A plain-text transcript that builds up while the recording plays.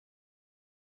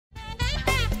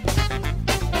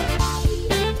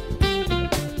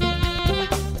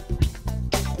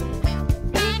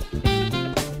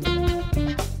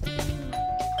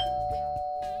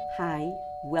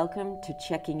Welcome to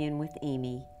Checking In with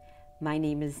Amy. My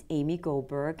name is Amy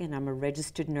Goldberg, and I'm a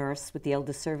registered nurse with the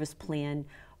Elder Service Plan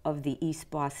of the East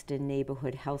Boston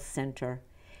Neighborhood Health Center.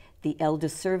 The Elder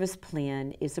Service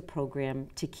Plan is a program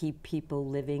to keep people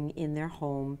living in their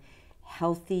home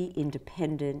healthy,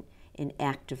 independent, and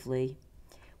actively.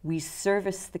 We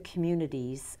service the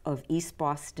communities of East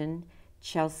Boston,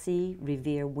 Chelsea,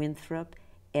 Revere, Winthrop,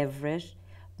 Everett,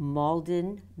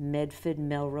 Malden, Medford,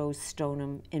 Melrose,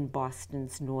 Stoneham, and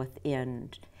Boston's North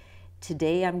End.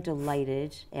 Today I'm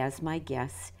delighted, as my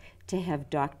guest, to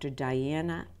have Dr.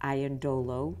 Dianna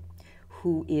Iandolo,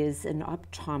 who is an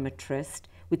optometrist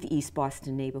with the East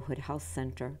Boston Neighborhood Health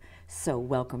Center. So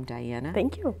welcome, Dianna.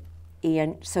 Thank you.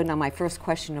 And so now my first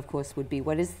question, of course, would be,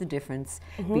 what is the difference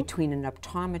between an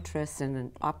optometrist and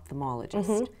an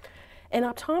ophthalmologist? An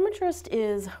optometrist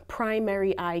is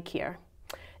primary eye care,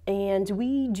 and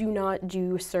we do not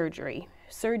do surgery.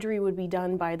 Surgery would be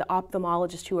done by the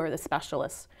ophthalmologists, who are the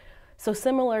specialists. So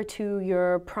similar to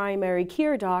your primary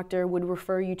care doctor would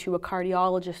refer you to a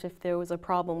cardiologist if there was a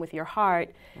problem with your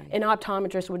heart, an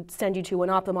optometrist would send you to an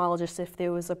ophthalmologist if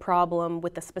there was a problem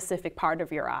with a specific part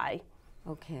of your eye.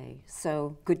 Okay,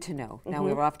 so good to know. Now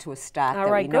we're off to a start All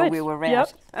that right, we know good. where we're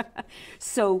at.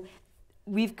 So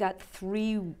we've got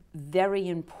three very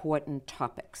important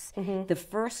topics. The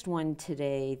first one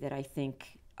today that I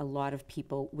think a lot of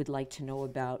people would like to know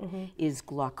about is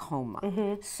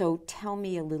glaucoma. So tell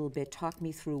me a little bit, talk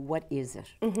me through, what is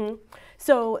it?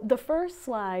 So the first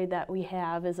slide that we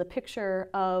have is a picture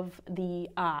of the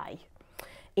eye.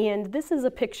 And this is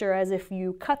a picture as if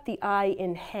you cut the eye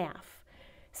in half.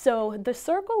 So the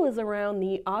circle is around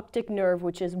the optic nerve,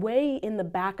 which is way in the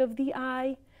back of the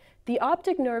eye. The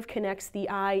optic nerve connects the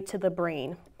eye to the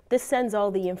brain. This sends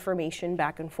all the information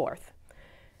back and forth.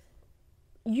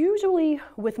 Usually,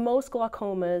 with most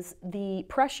glaucomas, the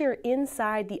pressure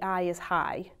inside the eye is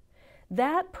high.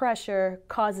 That pressure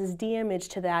causes damage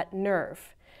to that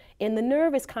nerve. And the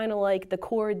nerve is kind of like the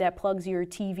cord that plugs your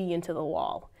TV into the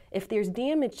wall. If there's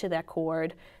damage to that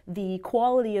cord, the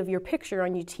quality of your picture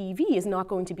on your TV is not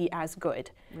going to be as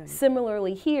good.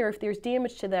 Similarly here, if there's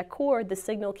damage to that cord, the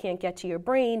signal can't get to your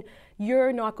brain,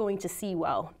 you're not going to see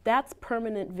well. That's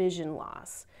permanent vision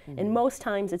loss. And most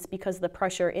times it's because the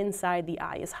pressure inside the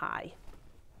eye is high.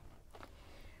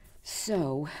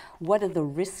 So what are the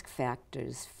risk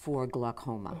factors for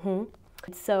glaucoma?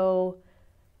 So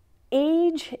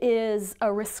age is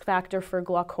a risk factor for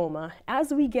glaucoma.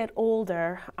 As we get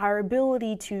older, our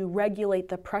ability to regulate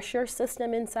the pressure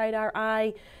system inside our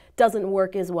eye doesn't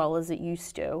work as well as it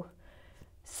used to.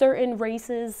 Certain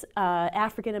races,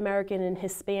 African American and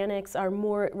Hispanics, are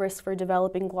more at risk for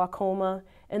developing glaucoma.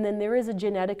 And then there is a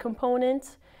genetic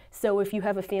component. So if you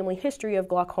have a family history of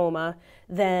glaucoma,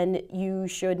 then you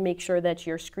should make sure that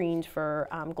you're screened for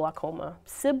glaucoma.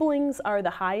 Siblings are the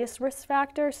highest risk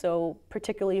factor, so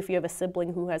particularly if you have a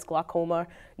sibling who has glaucoma,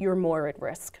 you're more at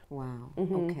risk. Wow,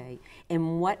 okay.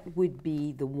 And what would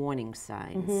be the warning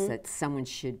signs that someone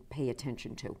should pay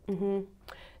attention to?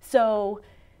 So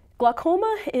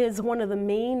glaucoma is one of the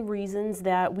main reasons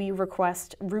that we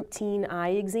request routine eye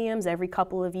exams every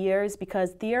couple of years,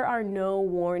 because there are no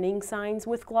warning signs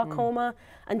with glaucoma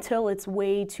until it's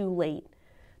way too late.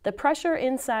 The pressure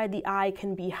inside the eye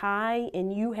can be high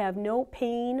and you have no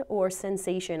pain or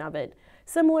sensation of it.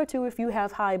 Similar to if you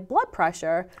have high blood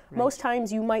pressure, most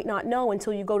times you might not know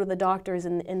until you go to the doctors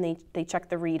and they check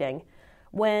the reading.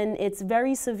 When it's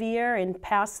very severe and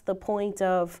past the point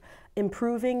of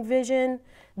improving vision,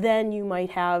 then you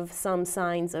might have some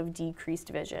signs of decreased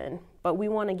vision. But we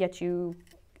want to get you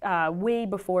way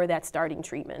before that starting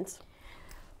treatment.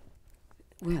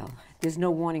 Well, there's no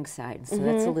warning signs, so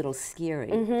that's a little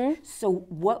scary. So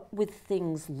what would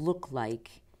things look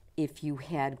like if you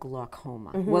had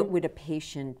glaucoma? What would a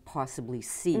patient possibly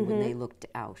see when they looked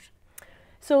out?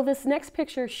 So this next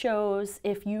picture shows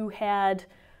if you had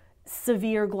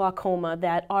severe glaucoma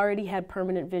that already had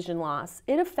permanent vision loss.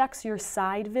 It affects your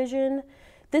side vision.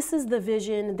 This is the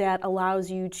vision that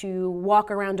allows you to walk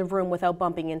around a room without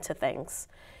bumping into things.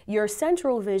 Your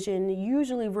central vision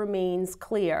usually remains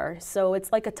clear, so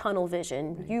it's like a tunnel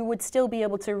vision. You would still be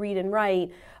able to read and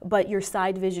write, but your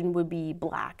side vision would be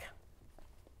black.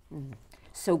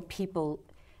 So people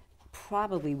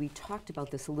probably, we talked about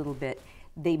this a little bit,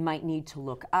 they might need to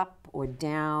look up or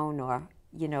down or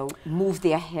move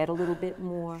their head a little bit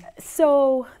more?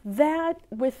 So that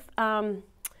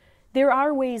there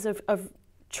are ways of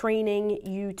training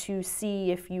you to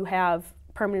see if you have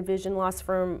permanent vision loss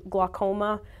from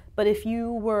glaucoma, but if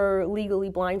you were legally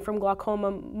blind from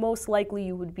glaucoma, most likely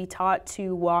you would be taught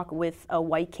to walk with a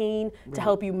white cane to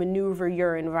help you maneuver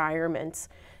your environment.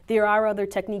 There are other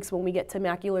techniques when we get to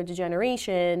macular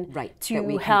degeneration to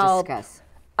can help discuss.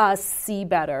 Us see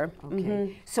better.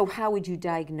 Okay. So how would you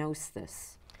diagnose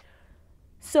this?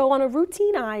 So on a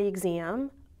routine eye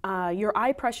exam, your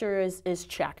eye pressure is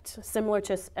checked, similar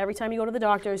to every time you go to the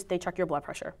doctors, they check your blood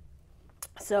pressure.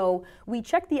 So we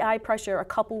check the eye pressure a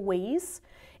couple ways,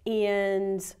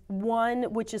 and one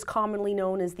which is commonly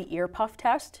known as the ear puff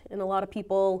test, and a lot of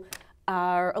people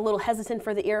are a little hesitant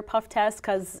for the ear puff test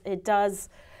because it does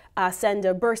send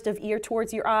a burst of ear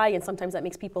towards your eye, and sometimes that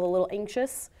makes people a little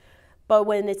anxious. But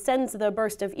when it sends the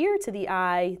burst of ear to the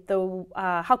eye,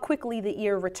 how quickly the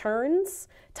ear returns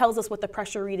tells us what the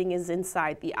pressure reading is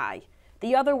inside the eye.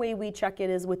 The other way we check it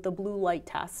is with the blue light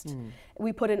test.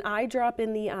 We put an eye drop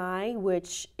in the eye,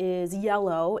 which is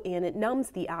yellow, and it numbs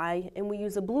the eye, and we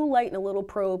use a blue light and a little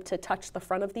probe to touch the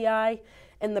front of the eye,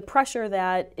 and the pressure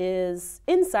that is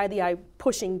inside the eye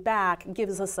pushing back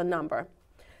gives us a number.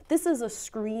 This is a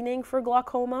screening for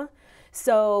glaucoma.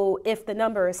 So if the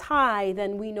number is high,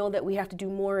 then we know that we have to do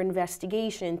more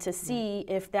investigation to see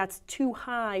if that's too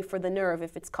high for the nerve,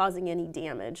 if it's causing any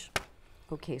damage.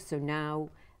 Okay, so now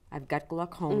I've got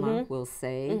glaucoma, we'll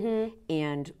say,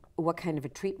 and what kind of a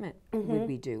treatment would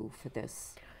we do for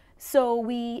this? So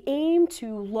we aim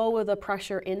to lower the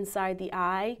pressure inside the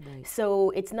eye, so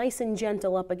it's nice and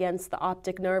gentle up against the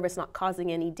optic nerve. It's not causing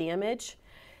any damage.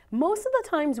 Most of the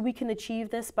times we can achieve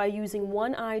this by using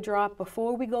one eye drop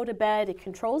before we go to bed. It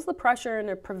controls the pressure and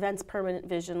it prevents permanent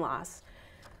vision loss.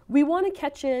 We want to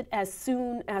catch it as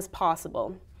soon as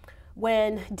possible.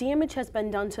 When damage has been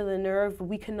done to the nerve,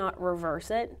 we cannot reverse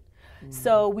it.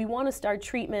 So we want to start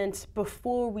treatment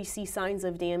before we see signs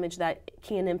of damage that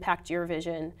can impact your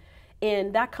vision.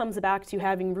 And that comes back to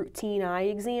having routine eye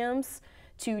exams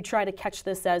to try to catch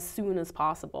this as soon as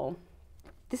possible.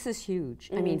 This is huge.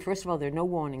 I mean, first of all, there are no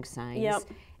warning signs,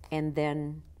 and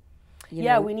then, you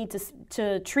yeah, know, we need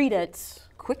to treat it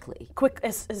quickly,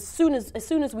 as soon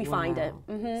as we find it.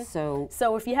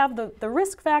 So if you have the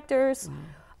risk factors,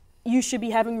 you should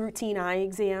be having routine eye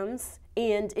exams.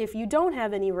 And if you don't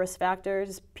have any risk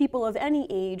factors, people of any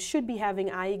age should be having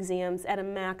eye exams at a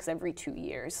max every 2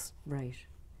 years. Right.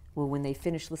 Well, when they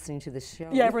finish listening to the show,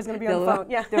 everyone's going to be on the phone.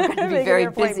 Yeah, they're going to be very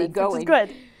busy going. Which is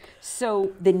good.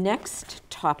 So the next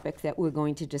topic that we're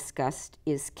going to discuss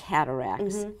is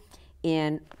cataracts.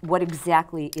 And what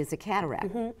exactly is a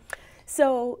cataract?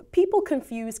 So people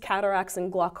confuse cataracts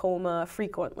and glaucoma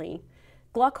frequently.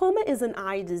 Glaucoma is an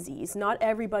eye disease. Not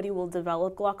everybody will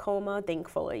develop glaucoma,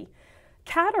 thankfully.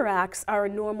 Cataracts are a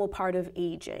normal part of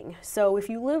aging. So if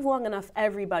you live long enough,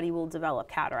 everybody will develop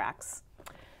cataracts.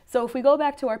 So if we go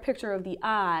back to our picture of the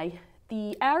eye,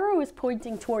 the arrow is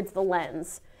pointing towards the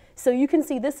lens. So you can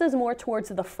see this is more towards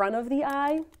the front of the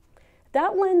eye.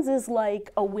 That lens is like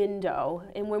a window,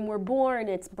 and when we're born,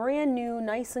 it's brand new,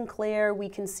 nice and clear, we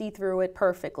can see through it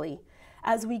perfectly.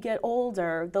 As we get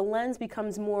older, the lens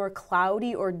becomes more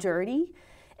cloudy or dirty,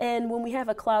 and when we have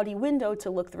a cloudy window to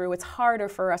look through, it's harder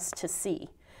for us to see.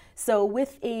 So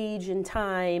with age and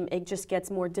time, it just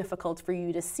gets more difficult for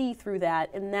you to see through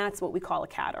that, and that's what we call a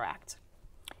cataract.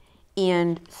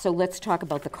 And so let's talk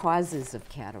about the causes of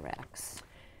cataracts.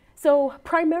 So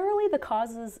primarily the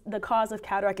cause of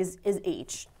cataract is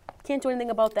age. Can't do anything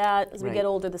about that. As we get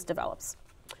older, this develops.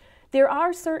 There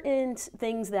are certain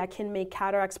things that can make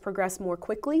cataracts progress more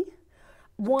quickly.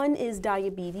 One is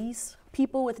diabetes.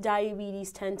 People with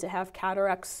diabetes tend to have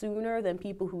cataracts sooner than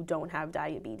people who don't have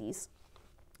diabetes.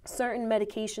 Certain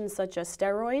medications such as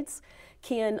steroids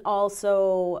can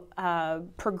also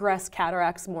progress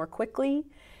cataracts more quickly.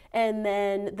 And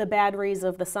then the bad rays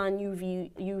of the sun,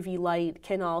 UV light,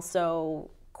 can also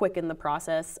quicken the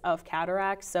process of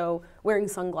cataracts. So wearing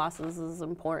sunglasses is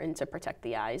important to protect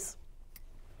the eyes.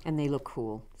 And they look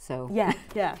cool, so yeah.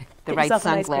 the right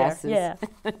sunglasses. Nice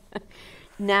pair.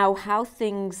 Now, how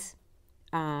things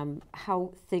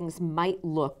might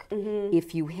look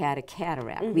if you had a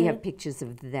cataract. We have pictures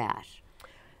of that.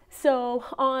 So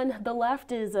on the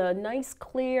left is a nice,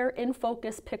 clear,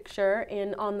 in-focus picture,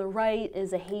 and on the right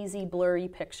is a hazy, blurry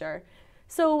picture.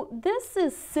 So this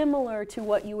is similar to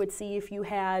what you would see if you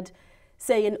had,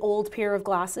 say, an old pair of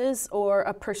glasses or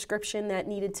a prescription that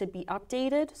needed to be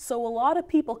updated. So a lot of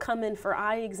people come in for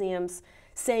eye exams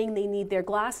saying they need their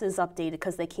glasses updated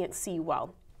because they can't see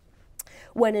well,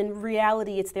 when in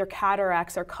reality it's their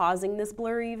cataracts are causing this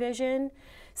blurry vision.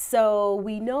 So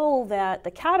we know that the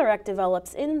cataract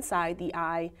develops inside the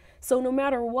eye, so no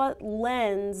matter what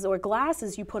lens or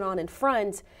glasses you put on in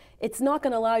front, it's not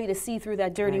going to allow you to see through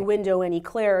that dirty window any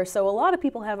clearer. So a lot of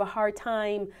people have a hard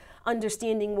time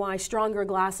understanding why stronger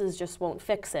glasses just won't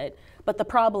fix it, but the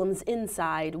problem's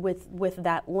inside with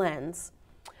that lens.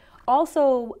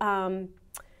 Also,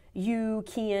 you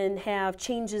can have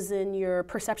changes in your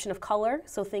perception of color,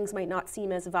 so things might not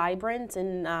seem as vibrant,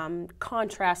 and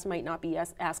contrast might not be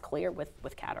as clear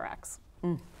with cataracts.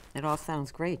 It all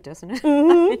sounds great, doesn't it?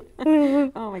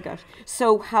 Oh my gosh.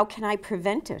 So how can I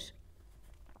prevent it?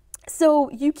 So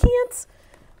you can't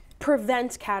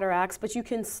prevent cataracts, but you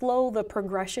can slow the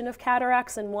progression of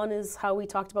cataracts, and one is how we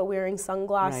talked about wearing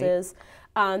sunglasses.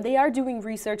 Right. They are doing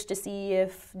research to see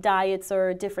if diets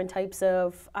or different types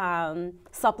of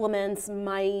supplements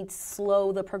might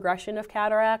slow the progression of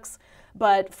cataracts,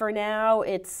 but for now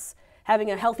it's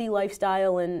having a healthy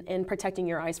lifestyle and protecting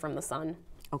your eyes from the sun.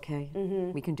 Okay,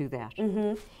 we can do that.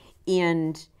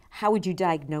 And how would you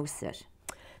diagnose it?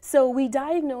 So we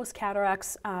diagnose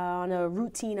cataracts on a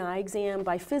routine eye exam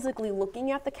by physically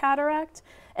looking at the cataract,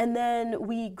 and then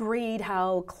we grade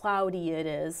how cloudy it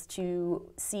is to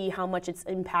see how much it's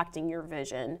impacting your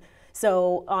vision.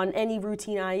 So on any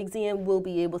routine eye exam, we'll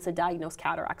be able to diagnose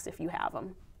cataracts if you have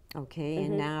them. Okay,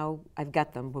 and now I've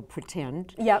got them, we'll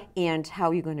pretend. Yep. And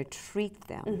how are you going to treat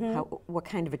them? What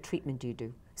kind of a treatment do you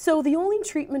do? So the only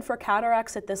treatment for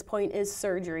cataracts at this point is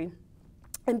surgery.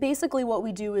 And basically what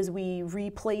we do is we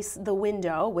replace the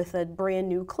window with a brand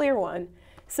new clear one.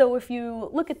 So if you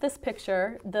look at this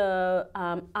picture, the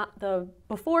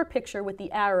before picture with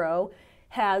the arrow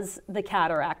has the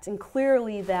cataract, and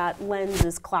clearly that lens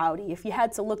is cloudy. If you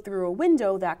had to look through a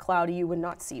window that cloudy, you would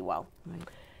not see well. Right.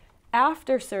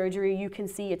 After surgery, you can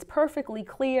see it's perfectly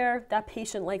clear. That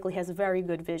patient likely has very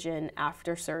good vision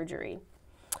after surgery.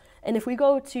 And if we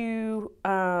go to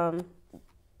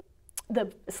the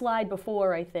slide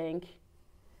before, I think,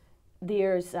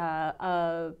 there's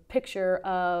a picture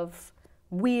of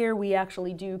where we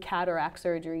actually do cataract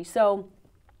surgery. So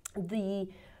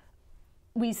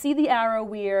we see the arrow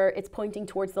where it's pointing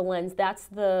towards the lens. That's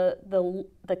the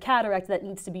cataract that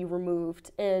needs to be removed.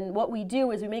 And what we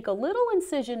do is we make a little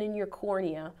incision in your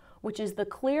cornea, which is the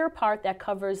clear part that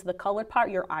covers the colored part,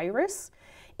 your iris.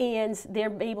 And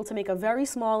they're able to make a very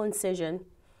small incision.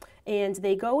 And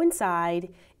they go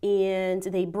inside and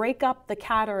they break up the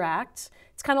cataract.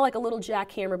 It's kind of like a little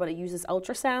jackhammer, but it uses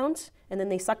ultrasound. And then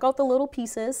they suck out the little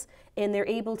pieces, and they're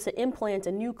able to implant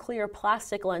a new clear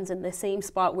plastic lens in the same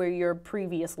spot where your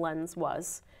previous lens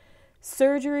was.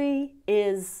 Surgery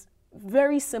is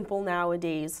very simple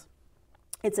nowadays.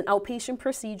 It's an outpatient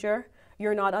procedure.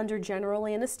 You're not under general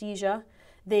anesthesia.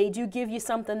 They do give you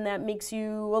something that makes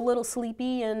you a little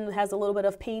sleepy and has a little bit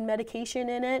of pain medication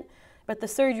in it. But the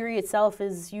surgery itself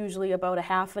is usually about a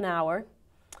half an hour.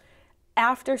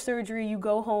 After surgery, you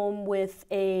go home with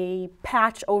a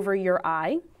patch over your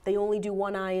eye. They only do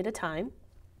one eye at a time.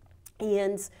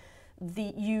 And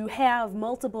you have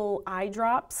multiple eye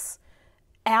drops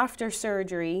after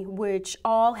surgery, which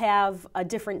all have a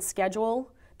different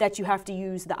schedule that you have to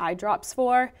use the eye drops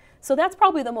for. So that's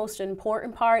probably the most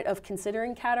important part of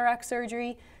considering cataract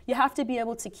surgery. You have to be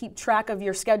able to keep track of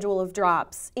your schedule of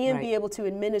drops and be able to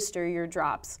administer your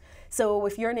drops. So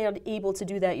if you're not able to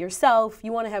do that yourself,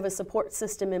 you want to have a support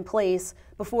system in place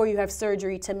before you have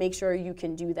surgery to make sure you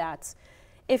can do that.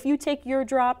 If you take your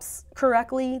drops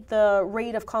correctly, the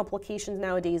rate of complications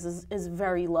nowadays is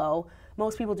very low.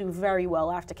 Most people do very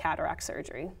well after cataract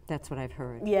surgery. That's what I've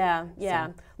heard. Yeah, yeah.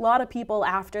 So. A lot of people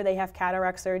after they have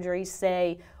cataract surgery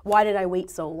say, why did I wait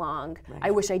so long? Right.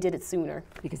 I wish I did it sooner.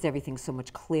 Because everything's so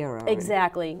much clearer.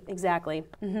 Exactly, exactly.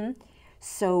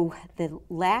 So the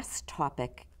last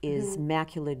topic is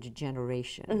macular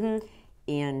degeneration.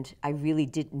 And I really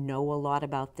didn't know a lot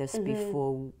about this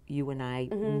before you and I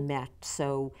met.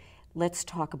 So let's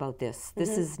talk about this.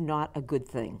 This is not a good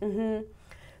thing.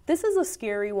 This is a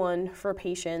scary one for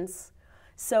patients.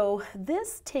 So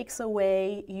this takes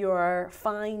away your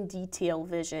fine detail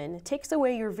vision. It takes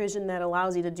away your vision that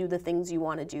allows you to do the things you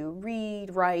want to do,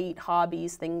 read, write,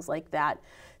 hobbies, things like that.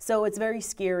 So it's very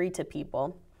scary to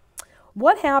people.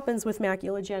 What happens with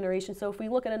macular degeneration? So if we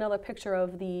look at another picture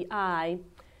of the eye,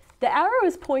 the arrow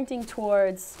is pointing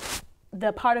towards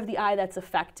the part of the eye that's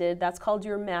affected. That's called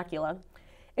your macula.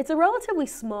 It's a relatively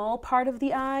small part of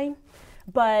the eye,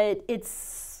 but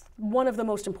it's one of the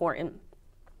most important.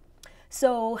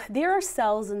 So there are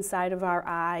cells inside of our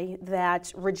eye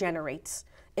that regenerate,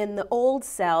 and the old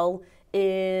cell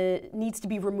needs to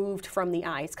be removed from the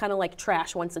eye. It's kind of like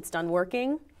trash once it's done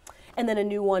working, and then a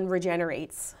new one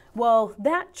regenerates. Well,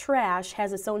 that trash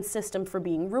has its own system for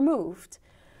being removed.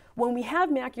 When we have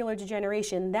macular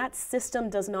degeneration, that system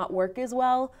does not work as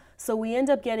well, so we end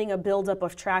up getting a buildup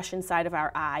of trash inside of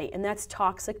our eye, and that's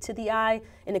toxic to the eye,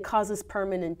 and it causes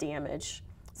permanent damage.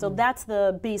 So that's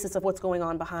the basis of what's going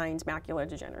on behind macular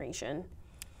degeneration.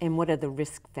 And what are the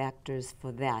risk factors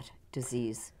for that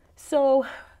disease? So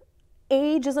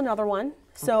Age is another one.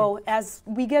 So as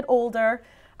we get older,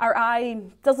 our eye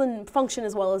doesn't function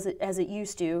as well as it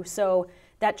used to. So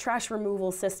that trash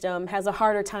removal system has a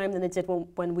harder time than it did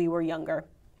when we were younger.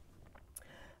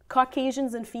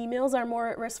 Caucasians and females are more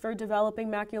at risk for developing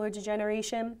macular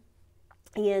degeneration.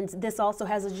 And this also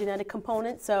has a genetic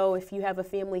component. So if you have a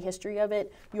family history of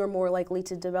it, you're more likely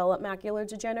to develop macular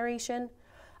degeneration.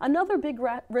 Another big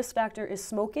risk factor is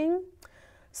smoking.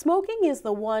 Smoking is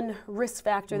the one risk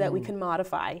factor that we can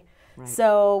modify. Right.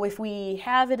 So if we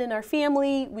have it in our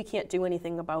family, we can't do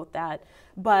anything about that,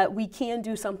 but we can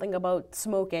do something about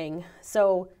smoking.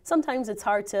 So sometimes it's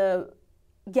hard to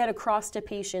get across to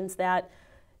patients that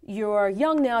you're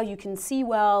young now, you can see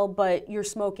well, but you're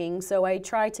smoking. So I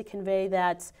try to convey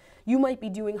that you might be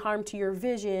doing harm to your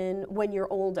vision when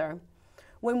you're older.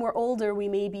 When we're older, we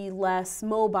may be less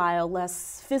mobile,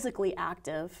 less physically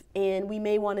active, and we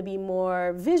may want to be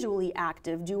more visually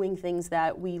active, doing things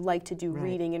that we like to do,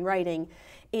 reading and writing.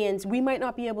 And we might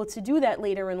not be able to do that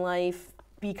later in life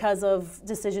because of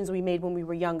decisions we made when we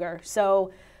were younger.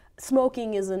 So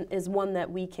smoking is one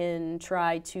that we can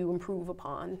try to improve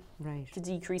upon to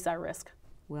decrease our risk.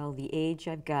 Well, the age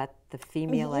I've got, the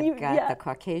female I've got, the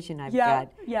Caucasian I've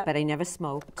got, but I never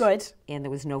smoked. Good. And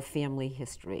there was no family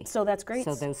history. So that's great.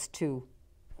 So those two.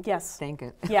 Yes. Thank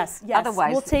it. Yes, yes.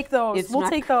 Otherwise, we'll take those. We'll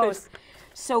take those.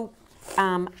 So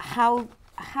how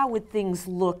would things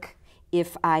look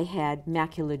if I had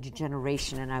macular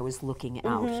degeneration and I was looking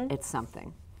out at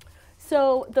something?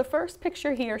 So the first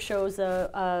picture here shows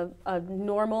a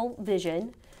normal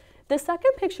vision. The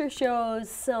second picture shows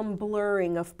some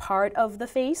blurring of part of the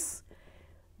face.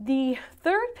 The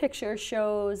third picture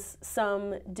shows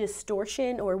some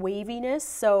distortion or waviness.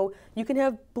 So you can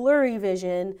have blurry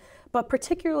vision, but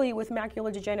particularly with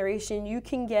macular degeneration, you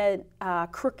can get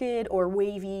crooked or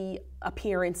wavy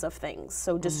appearance of things,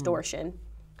 so distortion.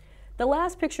 The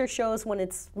last picture shows when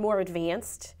it's more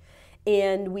advanced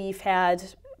and we've had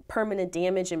permanent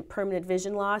damage and permanent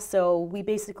vision loss. So we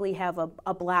basically have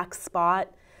a black spot,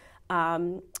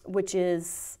 which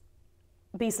is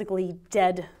basically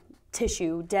dead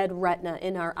tissue, dead retina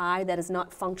in our eye that is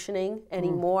not functioning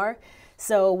anymore.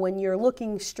 So when you're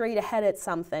looking straight ahead at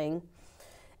something,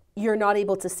 you're not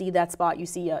able to see that spot. You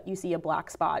see a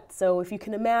black spot. So if you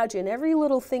can imagine, every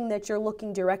little thing that you're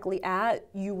looking directly at,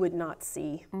 you would not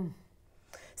see.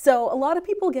 So a lot of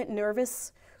people get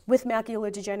nervous with macular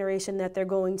degeneration that they're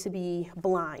going to be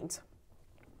blind.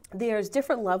 There's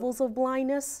different levels of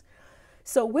blindness.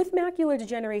 So with macular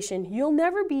degeneration, you'll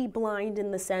never be blind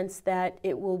in the sense that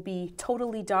it will be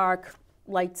totally dark,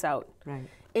 lights out. Right.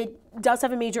 It does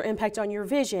have a major impact on your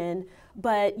vision,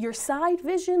 but your side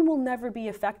vision will never be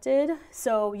affected.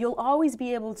 So you'll always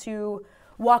be able to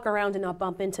walk around and not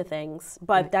bump into things,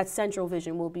 but that central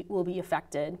vision will be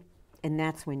affected. And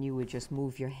that's when you would just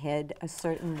move your head a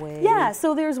certain way? Yeah,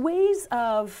 so there's ways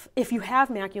of, if you have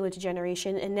macular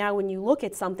degeneration, and now when you look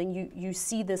at something, you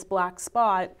see this black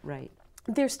spot. Right.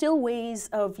 There's still ways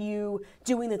of you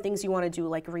doing the things you want to do,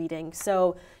 like reading.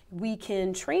 So we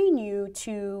can train you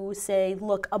to, say,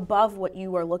 look above what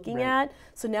you are looking at.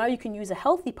 So now you can use a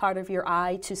healthy part of your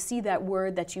eye to see that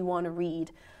word that you want to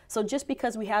read. So just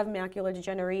because we have macular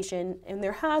degeneration and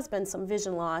there has been some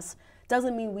vision loss,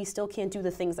 doesn't mean we still can't do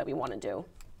the things that we want to do.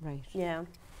 Right. Yeah.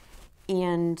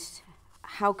 And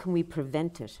how can we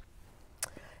prevent it?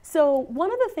 So one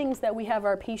of the things that we have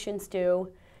our patients do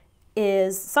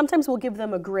is sometimes we'll give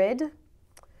them a grid.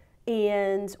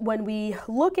 And when we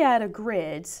look at a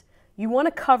grid, you want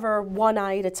to cover one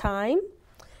eye at a time.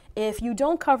 If you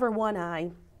don't cover one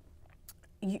eye,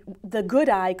 the good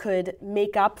eye could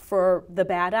make up for the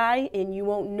bad eye, and you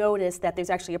won't notice that there's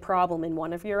actually a problem in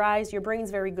one of your eyes. Your brain's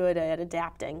very good at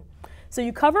adapting. So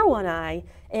you cover one eye,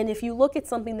 and if you look at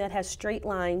something that has straight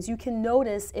lines, you can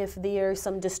notice if there's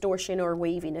some distortion or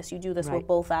waviness. You do this with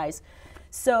both eyes.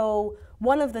 So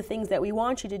one of the things that we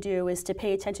want you to do is to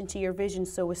pay attention to your vision.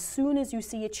 So as soon as you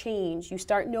see a change, you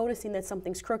start noticing that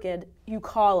something's crooked, you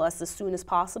call us as soon as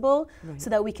possible so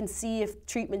that we can see if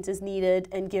treatment is needed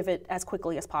and give it as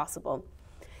quickly as possible.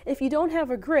 If you don't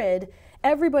have a grid,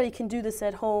 everybody can do this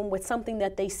at home with something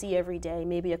that they see every day,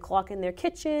 maybe a clock in their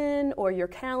kitchen or your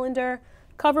calendar.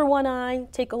 Cover one eye,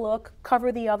 take a look,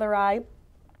 cover the other eye.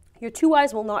 Your two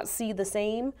eyes will not see the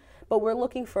same, but we're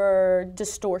looking for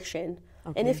distortion.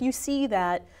 And if you see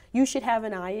that, you should have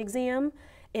an eye exam,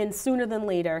 and sooner than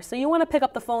later. So you want to pick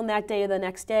up the phone that day or the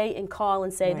next day and call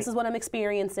and say, this is what I'm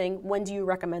experiencing. When do you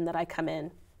recommend that I come in?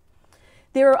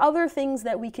 There are other things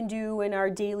that we can do in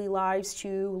our daily lives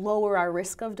to lower our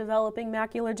risk of developing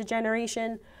macular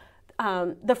degeneration.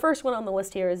 The first one on the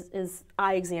list here is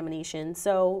eye examination.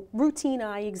 So routine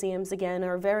eye exams, again,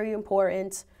 are very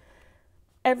important.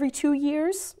 Every 2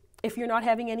 years, if you're not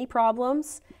having any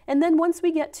problems. And then once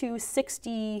we get to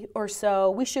 60 or so,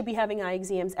 we should be having eye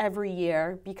exams every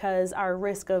year because our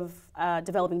risk of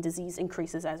developing disease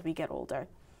increases as we get older.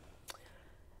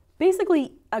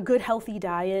 Basically, a good healthy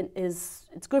diet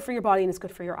it's good for your body and it's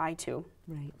good for your eye too.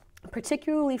 Right.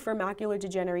 Particularly for macular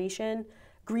degeneration,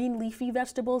 green leafy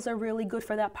vegetables are really good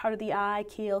for that part of the eye,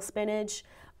 kale, spinach.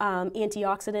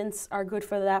 Antioxidants are good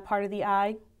for that part of the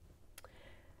eye.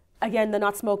 Again, the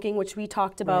not smoking, which we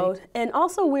talked about, right. and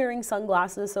also wearing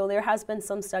sunglasses. So there has been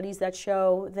some studies that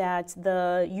show that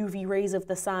the UV rays of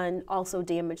the sun also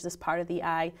damage this part of the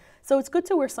eye. So it's good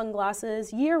to wear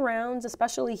sunglasses year-round,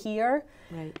 especially here.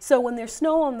 Right. So when there's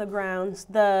snow on the ground,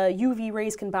 the UV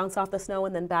rays can bounce off the snow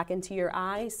and then back into your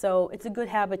eye. So it's a good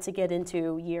habit to get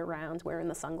into year-round, wearing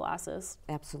the sunglasses.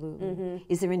 Absolutely. Mm-hmm.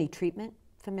 Is there any treatment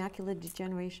for macular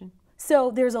degeneration?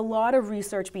 So there's a lot of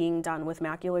research being done with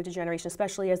macular degeneration,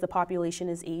 especially as the population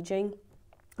is aging.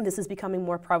 This is becoming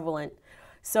more prevalent.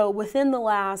 So within the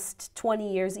last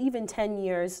 20 years, even 10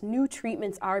 years, new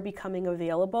treatments are becoming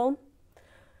available.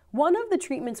 One of the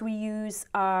treatments we use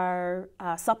are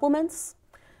supplements.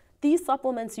 These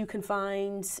supplements you can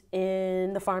find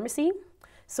in the pharmacy.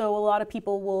 So a lot of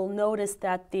people will notice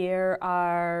that there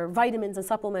are vitamins and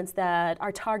supplements that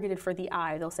are targeted for the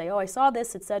eye. They'll say, oh, I saw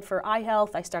this, it said for eye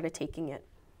health, I started taking it.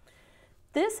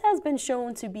 This has been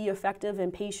shown to be effective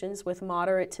in patients with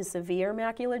moderate to severe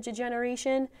macular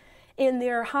degeneration, and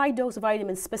they're high-dose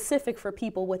vitamins specific for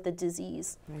people with the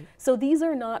disease. Right. So these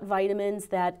are not vitamins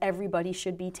that everybody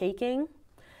should be taking.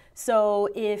 So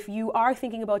if you are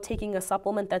thinking about taking a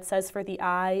supplement that says for the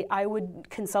eye, I would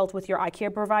consult with your eye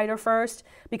care provider first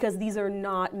because these are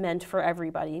not meant for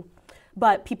everybody.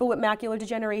 But people with macular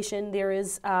degeneration, there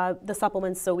is the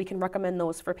supplements, so we can recommend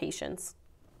those for patients.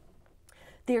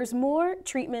 There's more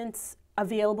treatments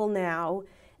available now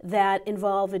that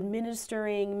involve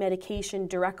administering medication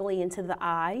directly into the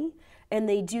eye, and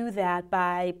they do that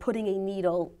by putting a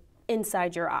needle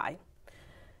inside your eye.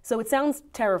 So it sounds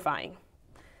terrifying.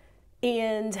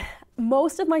 And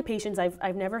most of my patients,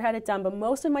 I've never had it done, but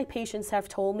most of my patients have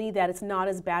told me that it's not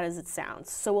as bad as it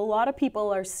sounds. So a lot of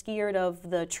people are scared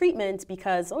of the treatment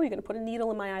because, oh, you're gonna put a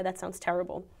needle in my eye, that sounds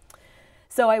terrible.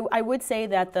 So I would say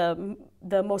that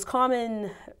the most common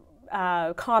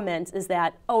comment is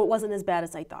that, oh, it wasn't as bad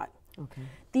as I thought. Okay.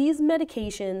 These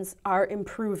medications are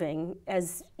improving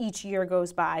as each year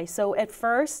goes by. So at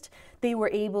first, they were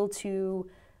able to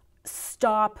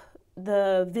stop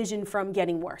the vision from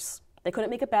getting worse. They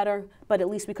couldn't make it better, but at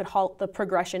least we could halt the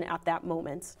progression at that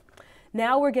moment.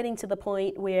 Now we're getting to the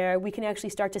point where we can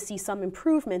actually start to see some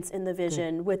improvements in the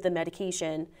vision with the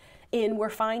medication. And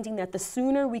we're finding that the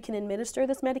sooner we can administer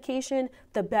this medication,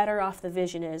 the better off the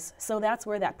vision is. So that's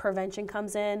where that prevention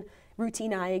comes in,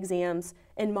 routine eye exams,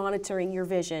 and monitoring your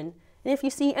vision. And if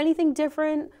you see anything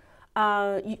different,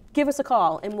 give us a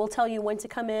call and we'll tell you when to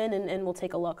come in and we'll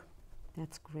take a look.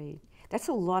 That's great. That's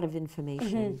a lot of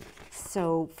information.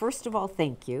 So first of all,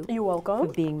 thank you. You're welcome.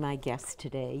 For being my guest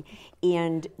today.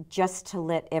 And just to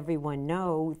let everyone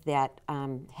know that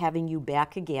having you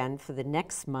back again for the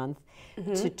next month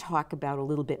to talk about a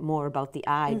little bit more about the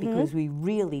eye because we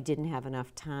really didn't have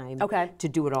enough time to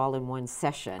do it all in one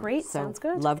session. Great, so sounds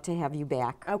good. Love to have you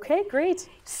back. Okay, great.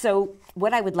 So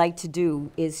what I would like to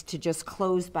do is to just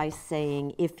close by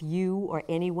saying if you or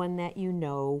anyone that you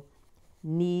know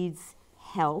needs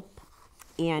help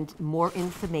and more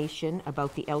information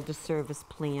about the Elder Service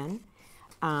Plan,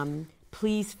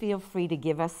 please feel free to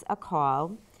give us a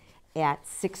call at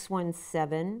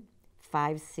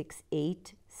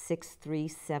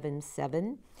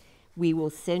 617-568-6377. We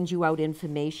will send you out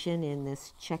information in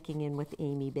this Checking In with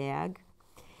Amy bag.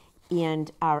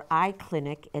 And our eye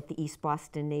clinic at the East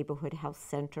Boston Neighborhood Health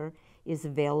Center is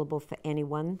available for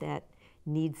anyone that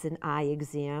needs an eye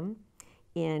exam.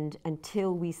 And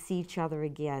until we see each other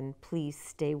again, please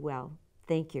stay well.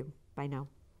 Thank you. Bye now.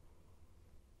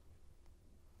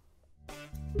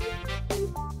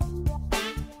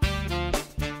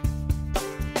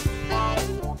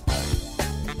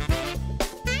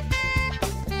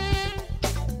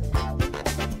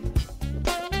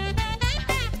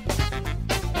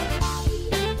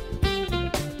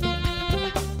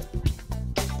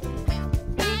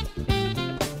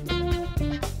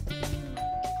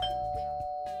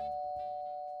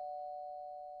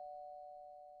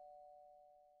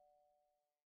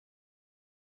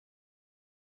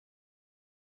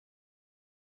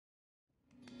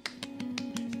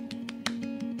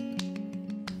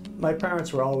 My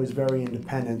parents were always very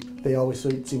independent. They always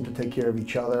seemed to take care of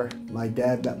each other. My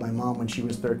dad met my mom when she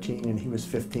was 13 and he was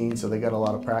 15, so they got a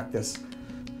lot of practice.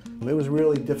 It was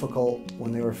really difficult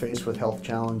when they were faced with health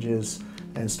challenges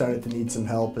and started to need some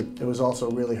help. It was also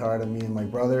really hard on me and my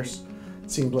brothers. It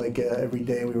seemed like every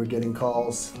day we were getting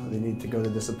calls. They needed to go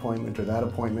to this appointment or that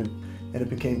appointment, and it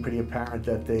became pretty apparent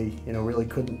that they really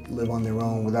couldn't live on their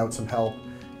own without some help,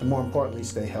 and more importantly,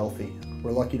 stay healthy.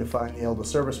 We're lucky to find the Elder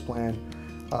Service Plan.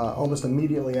 Almost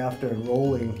immediately after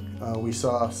enrolling, we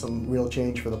saw some real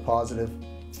change for the positive.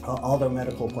 All their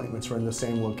medical appointments were in the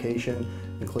same location,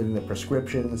 including the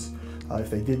prescriptions. If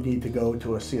they did need to go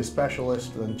to see a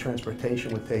specialist, then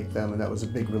transportation would take them, and that was a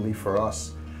big relief for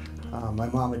us. My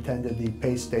mom attended the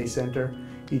PACE Day Center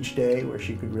each day where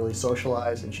she could really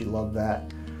socialize, and she loved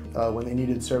that. When they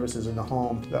needed services in the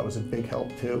home, that was a big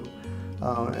help too.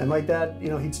 And my dad,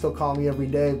 he'd still call me every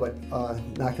day, but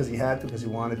not because he had to, because he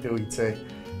wanted to. He'd say,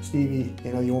 "Stevie,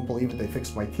 you won't believe it, they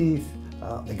fixed my teeth.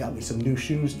 They got me some new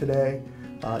shoes today."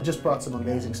 It just brought some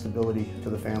amazing stability to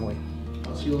the family.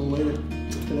 I'll see you a little later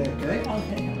today, okay?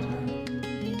 Okay.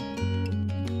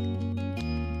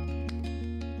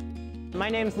 My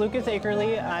name's Lucas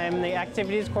Akerley. I'm the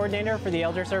Activities Coordinator for the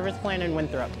Elder Service Plan in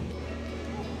Winthrop.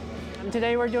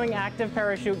 Today we're doing active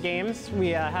parachute games. We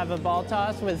have a ball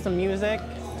toss with some music.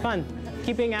 It's fun.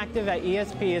 Keeping active at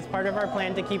ESP is part of our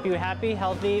plan to keep you happy,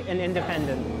 healthy, and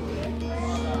independent.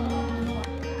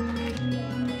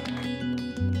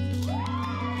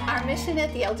 Our mission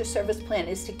at the Elder Service Plan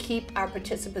is to keep our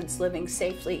participants living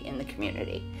safely in the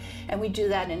community. And we do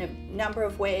that in a number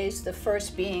of ways, the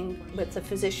first being with the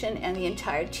physician and the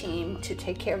entire team to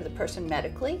take care of the person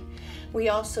medically. We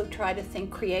also try to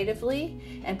think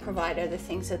creatively and provide other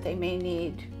things that they may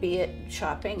need, be it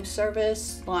shopping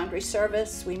service, laundry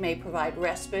service. We may provide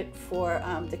respite for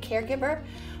the caregiver,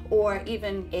 or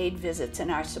even aid visits in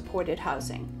our supported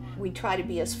housing. We try to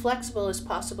be as flexible as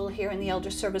possible here in the Elder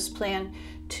Service Plan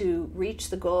to reach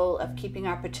the goal of keeping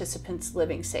our participants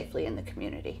living safely in the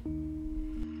community.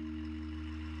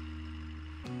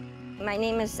 My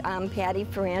name is Patty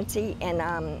Ferranti, and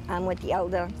I'm with the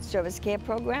Elder Service Care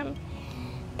Program,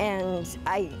 and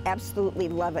I absolutely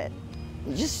love it.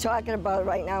 Just talking about it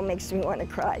right now makes me want to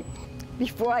cry.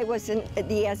 Before I was at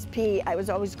the ESP, I was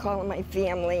always calling my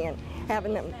family and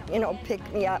having them,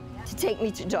 pick me up to take me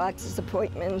to doctor's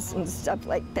appointments and stuff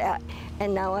like that.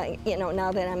 And now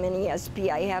now that I'm in ESP,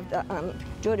 I have the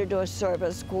door-to-door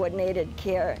service, coordinated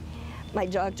care. My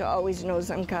doctor always knows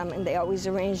I'm coming. They always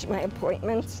arrange my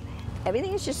appointments.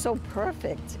 Everything is just so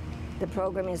perfect. The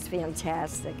program is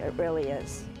fantastic. It really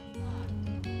is.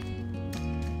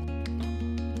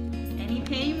 Any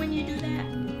pain when you do that?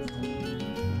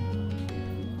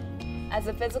 As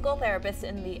a physical therapist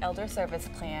in the Elder Service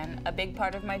Plan, a big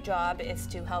part of my job is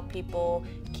to help people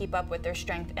keep up with their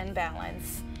strength and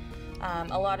balance.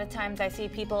 A lot of times I see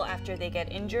people after they get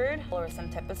injured or some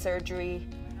type of surgery,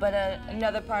 but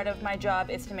another part of my job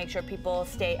is to make sure people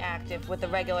stay active with a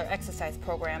regular exercise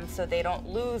program so they don't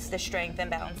lose the strength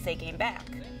and balance they gain back.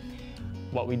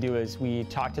 What we do is we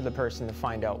talk to the person to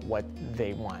find out what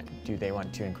they want. Do they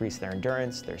want to increase their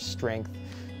endurance, their strength?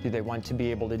 Do they want to be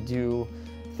able to do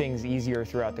things easier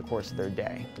throughout the course of their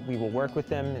day? We will work with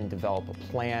them and develop a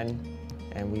plan,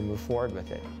 and we move forward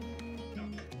with it.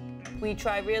 We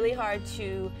try really hard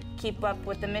to keep up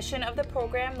with the mission of the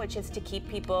program, which is to keep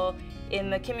people in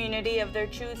the community of their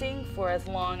choosing for as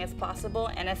long as possible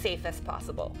and as safe as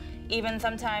possible. Even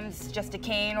sometimes just a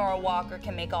cane or a walker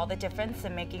can make all the difference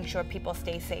in making sure people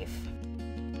stay safe.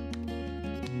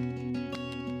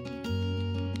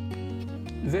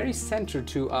 Very central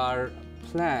to our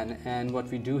plan and what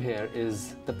we do here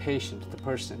is the patient, the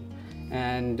person.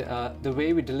 And the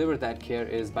way we deliver that care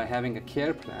is by having a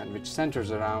care plan which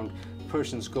centers around the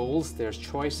person's goals, their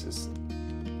choices.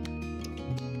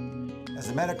 As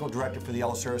the medical director for the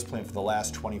Elder Service Plan for the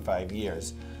last 25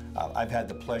 years, I've had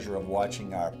the pleasure of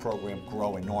watching our program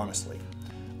grow enormously.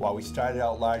 While we started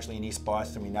out largely in East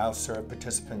Boston, we now serve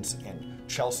participants in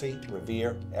Chelsea,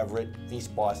 Revere, Everett,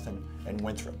 East Boston, and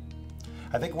Winthrop.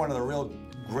 I think one of the real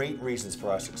great reasons for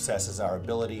our success is our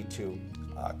ability to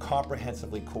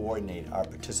comprehensively coordinate our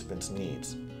participants'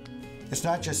 needs. It's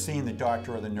not just seeing the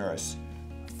doctor or the nurse.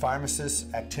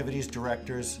 Pharmacists, activities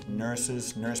directors,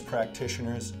 nurses, nurse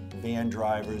practitioners, van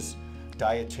drivers,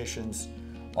 dietitians,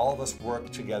 all of us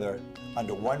work together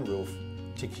under one roof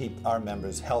to keep our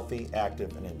members healthy,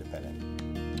 active, and independent.